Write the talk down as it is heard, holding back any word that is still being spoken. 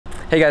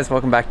Hey guys,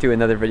 welcome back to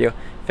another video.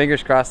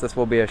 Fingers crossed this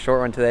will be a short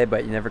one today,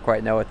 but you never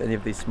quite know with any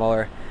of these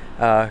smaller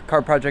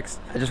car projects.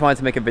 I just wanted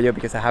to make a video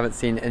because I haven't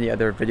seen any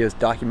other videos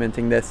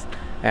documenting this,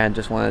 and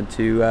just wanted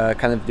to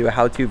kind of do a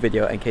how-to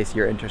video in case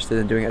you're interested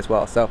in doing it as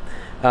well. So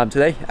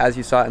today, as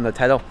you saw in the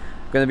title,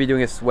 I'm going to be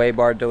doing a sway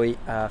bar delete,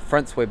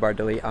 front sway bar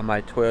delete on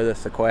my Toyota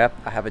Sequoia.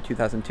 I have a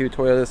 2002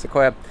 Toyota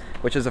Sequoia,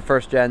 which is a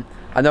first gen.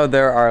 I know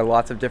there are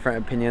lots of different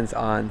opinions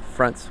on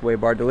front sway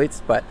bar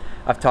deletes, but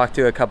I've talked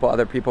to a couple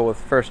other people with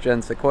first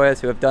gen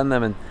Sequoias who have done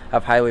them and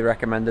have highly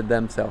recommended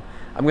them, so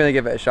I'm going to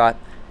give it a shot.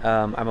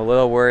 I'm a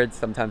little worried.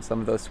 Sometimes some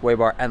of those sway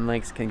bar end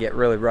links can get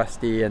really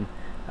rusty and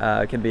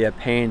can be a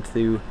pain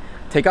to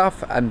take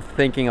off. I'm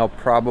thinking I'll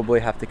probably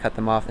have to cut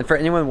them off. And for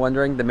anyone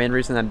wondering, the main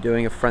reason I'm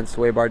doing a front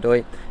sway bar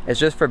delete is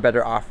just for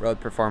better off-road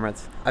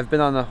performance. I've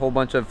been on a whole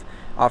bunch of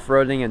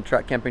off-roading and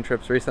truck camping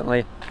trips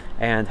recently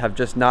and have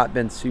just not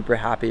been super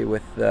happy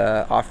with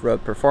the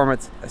off-road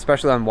performance,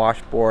 especially on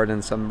washboard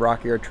and some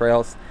rockier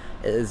trails.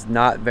 It is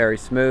not very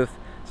smooth,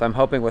 so I'm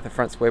hoping with a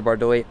front sway bar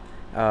delete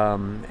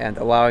and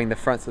allowing the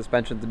front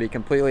suspension to be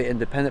completely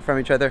independent from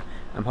each other,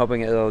 I'm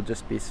hoping it'll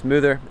just be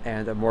smoother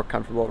and a more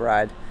comfortable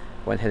ride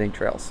when hitting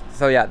trails.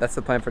 So yeah, that's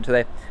the plan for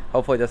today.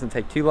 Hopefully it doesn't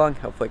take too long,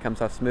 hopefully it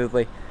comes off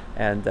smoothly,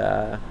 and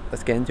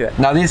let's get into it.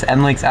 Now these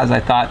end links, as I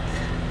thought,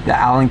 the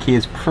Allen key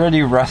is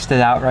pretty rusted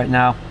out right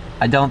now.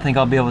 I don't think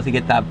I'll be able to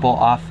get that bolt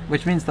off,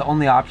 which means the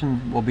only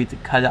option will be to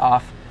cut it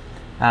off.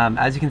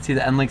 As you can see,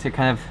 the end links are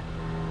kind of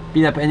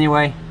beat up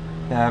anyway.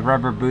 The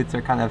rubber boots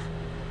are kind of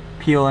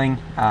peeling.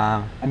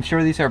 I'm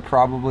sure these are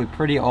probably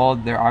pretty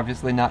old. They're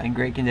obviously not in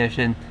great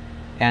condition,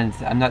 and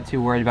I'm not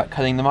too worried about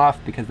cutting them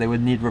off because they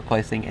would need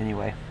replacing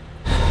anyway.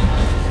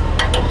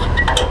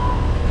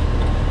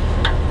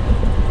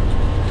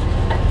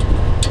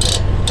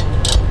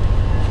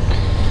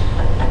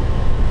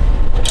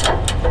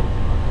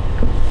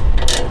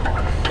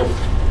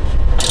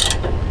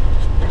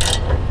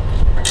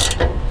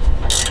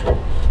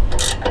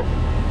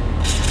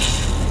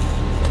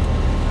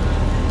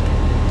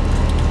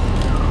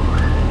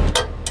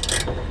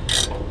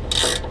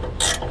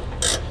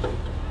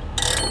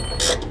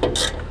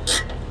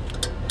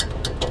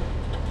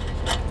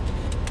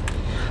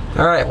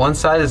 Alright, one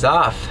side is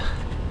off.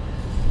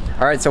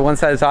 Alright, so one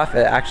side is off.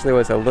 It actually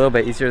was a little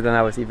bit easier than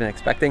I was even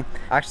expecting.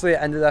 Actually,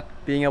 I ended up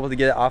being able to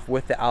get it off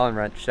with the Allen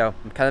wrench, so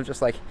I'm kind of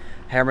just like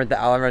hammered the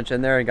Allen wrench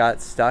in there and got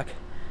it stuck.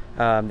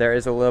 There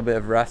is a little bit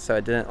of rust, so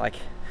it didn't like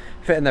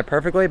fit in there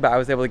perfectly, but I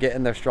was able to get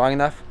in there strong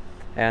enough,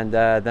 and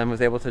then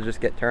was able to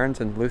just get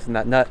turns and loosen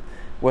that nut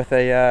with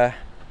a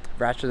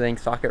ratcheting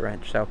socket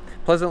wrench. So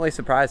pleasantly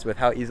surprised with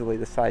how easily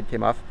this side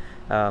came off.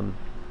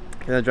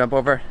 Gonna jump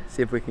over,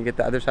 see if we can get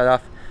the other side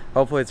off.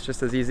 Hopefully it's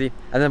just as easy.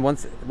 And then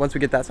once we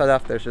get that side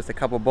off, there's just a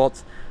couple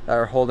bolts that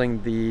are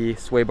holding the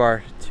sway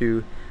bar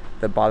to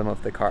the bottom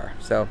of the car.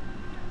 So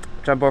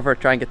jump over,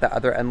 try and get that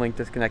other end link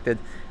disconnected,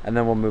 and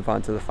then we'll move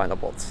on to the final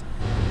bolts.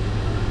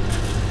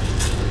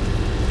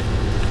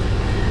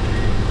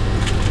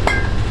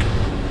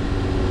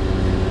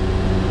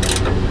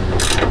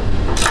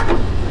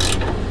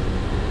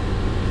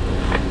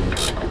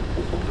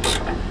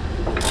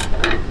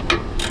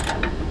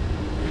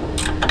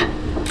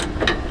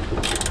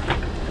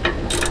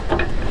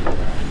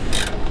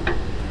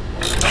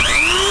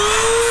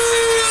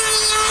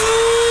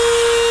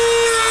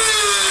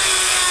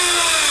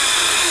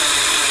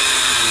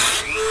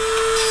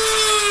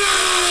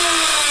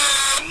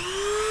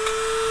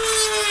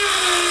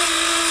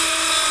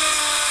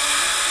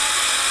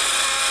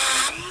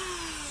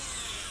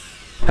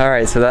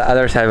 Alright, so the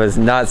other side was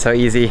not so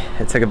easy.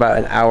 It took about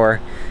an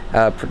hour.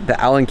 The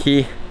Allen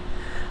key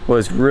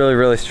was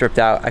really stripped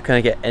out. I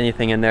couldn't get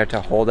anything in there to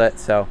hold it,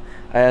 so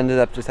I ended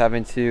up just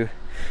having to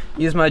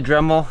use my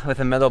Dremel with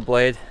a metal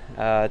blade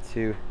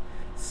to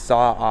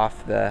saw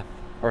off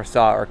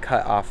or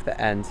cut off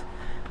the end.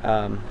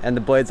 And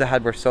the blades I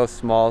had were so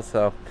small,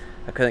 so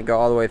I couldn't go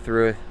all the way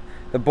through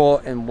the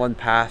bolt in one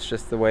pass,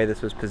 just the way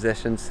this was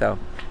positioned. So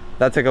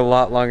that took a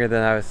lot longer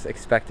than I was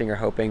expecting or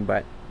hoping,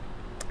 but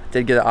I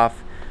did get it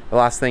off. The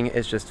last thing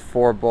is just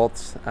 4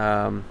 bolts,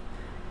 and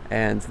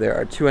there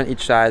are 2 on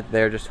each side.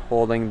 They're just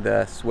holding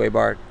the sway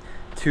bar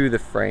to the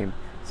frame,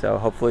 so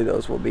hopefully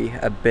those will be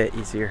a bit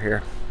easier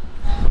here.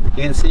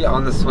 You can see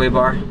on the sway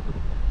bar,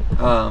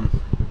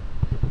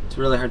 it's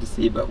really hard to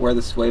see, but where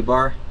the sway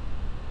bar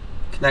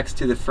connects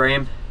to the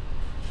frame,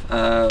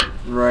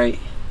 right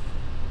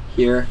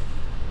here,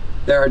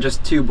 there are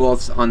just 2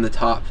 bolts on the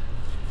top,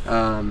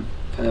 kind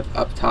of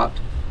up top,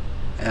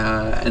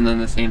 and then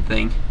the same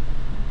thing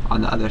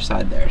on the other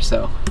side there,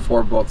 so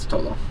 4 bolts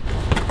total.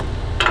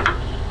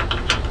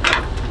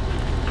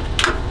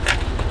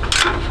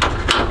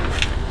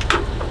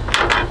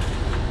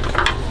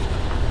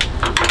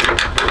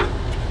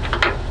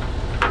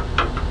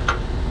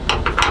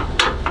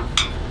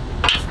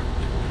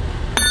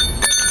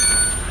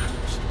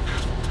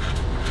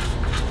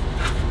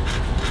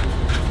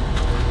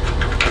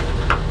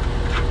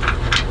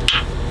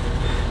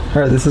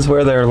 Alright, this is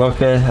where they're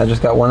located. I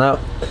just got one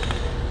out.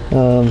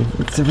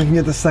 Let's see if we can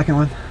get the second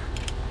one.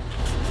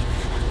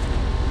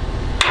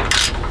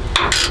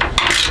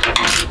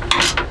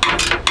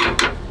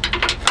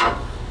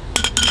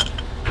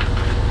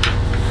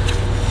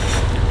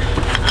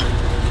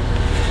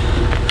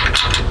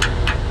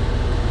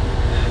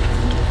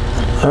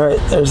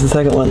 There's the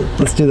second one.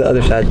 Let's do the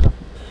other side.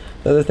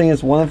 The other thing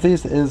is one of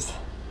these is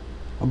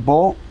a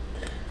bolt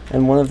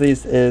and one of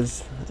these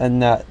is a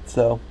nut.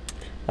 So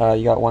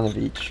you got one of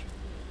each.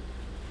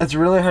 It's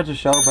really hard to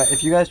show, but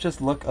if you guys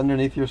just look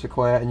underneath your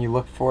Sequoia and you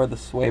look for the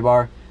sway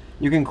bar,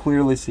 you can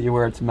clearly see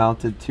where it's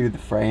mounted to the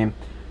frame.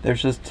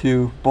 There's just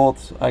two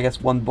bolts, I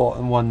guess one bolt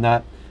and one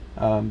nut.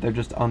 They're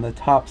just on the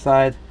top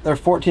side. They're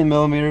 14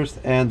 millimeters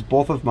and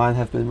both of mine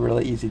have been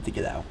really easy to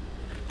get out.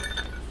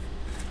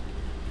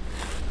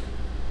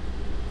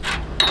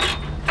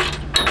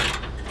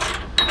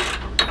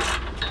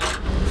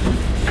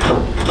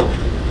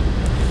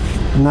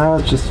 Now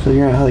it's just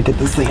figuring out how to get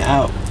this thing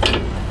out.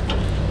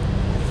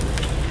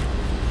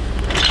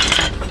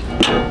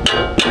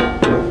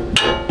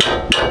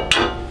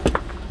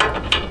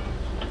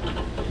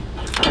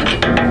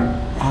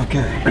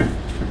 Okay.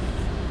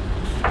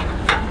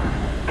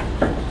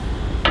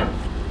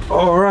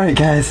 Alright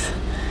guys.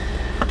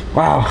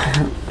 Wow.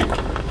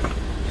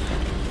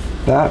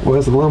 That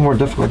was a little more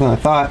difficult than I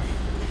thought.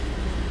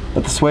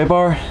 But the sway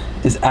bar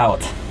is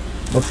out.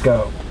 Let's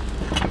go.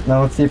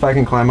 Now let's see if I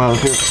can climb out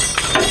of here.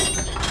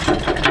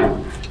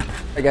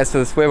 Alright guys, so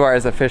the sway bar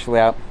is officially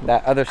out.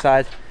 That other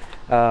side,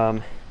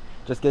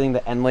 just getting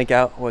the end link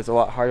out was a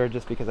lot harder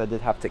just because I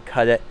did have to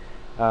cut it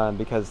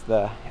because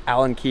the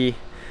Allen key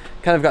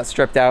kind of got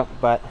stripped out,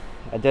 but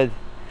I did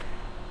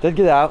get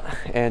it out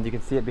and you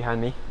can see it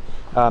behind me.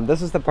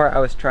 This is the part I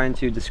was trying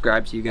to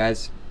describe to you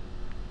guys.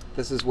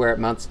 This is where it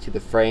mounts to the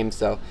frame,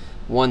 so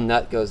one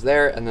nut goes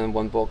there and then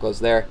one bolt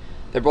goes there.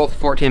 They're both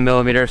 14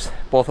 millimeters.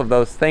 Both of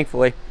those,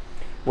 thankfully,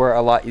 were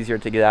a lot easier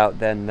to get out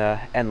than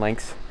end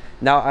links.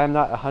 Now I'm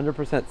not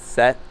 100%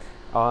 set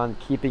on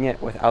keeping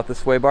it without the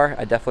sway bar.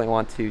 I definitely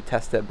want to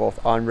test it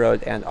both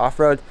on-road and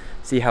off-road,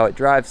 see how it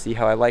drives, see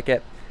how I like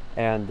it,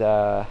 and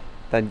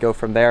then go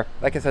from there.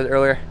 Like I said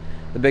earlier,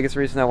 the biggest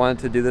reason I wanted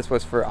to do this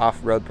was for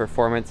off-road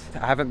performance.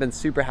 I haven't been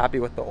super happy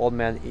with the Old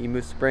Man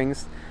Emu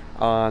springs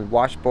on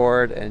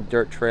washboard and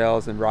dirt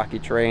trails and rocky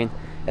terrain.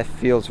 It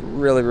feels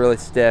really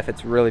stiff.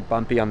 It's really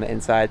bumpy on the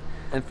inside.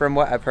 And from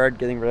what I've heard,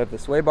 getting rid of the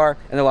sway bar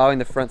and allowing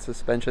the front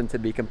suspension to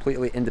be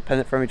completely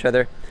independent from each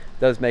other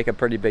does make a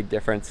pretty big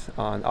difference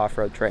on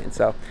off-road terrain.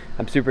 So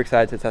I'm super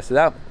excited to test it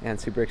out and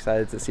super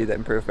excited to see the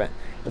improvement.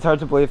 It's hard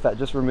to believe that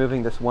just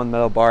removing this one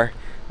metal bar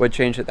would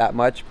change it that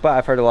much, but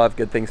I've heard a lot of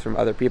good things from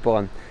other people,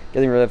 and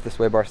getting rid of the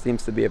sway bar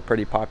seems to be a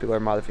pretty popular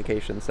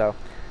modification. So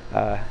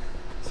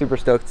super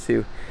stoked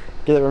to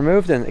get it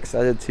removed and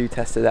excited to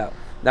test it out.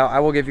 Now I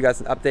will give you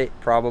guys an update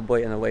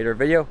probably in a later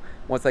video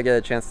once I get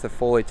a chance to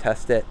fully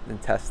test it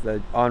and test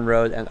the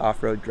on-road and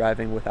off-road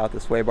driving without the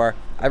sway bar.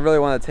 I really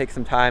want to take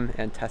some time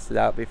and test it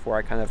out before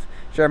I kind of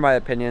share my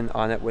opinion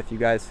on it with you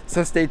guys.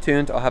 So stay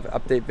tuned. I'll have an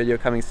update video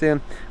coming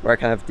soon where I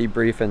kind of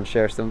debrief and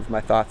share some of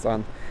my thoughts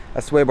on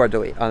a sway bar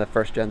delete on a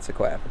first gen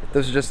Sequoia.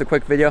 This was just a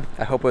quick video.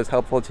 I hope it was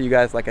helpful to you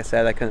guys. Like I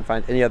said, I couldn't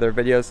find any other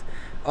videos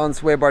on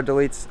sway bar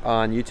deletes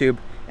on YouTube.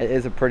 It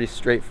is a pretty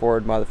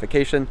straightforward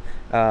modification.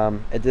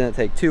 It didn't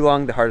take too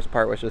long. The hardest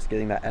part was just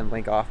getting that end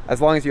link off. As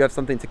long as you have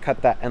something to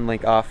cut that end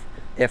link off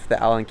if the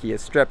Allen key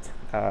is stripped,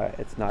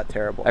 it's not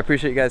terrible. I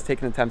appreciate you guys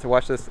taking the time to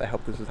watch this. I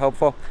hope this was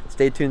helpful.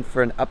 Stay tuned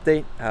for an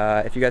update.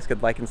 If you guys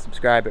could like and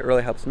subscribe, it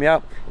really helps me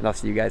out, and I'll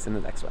see you guys in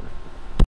the next one.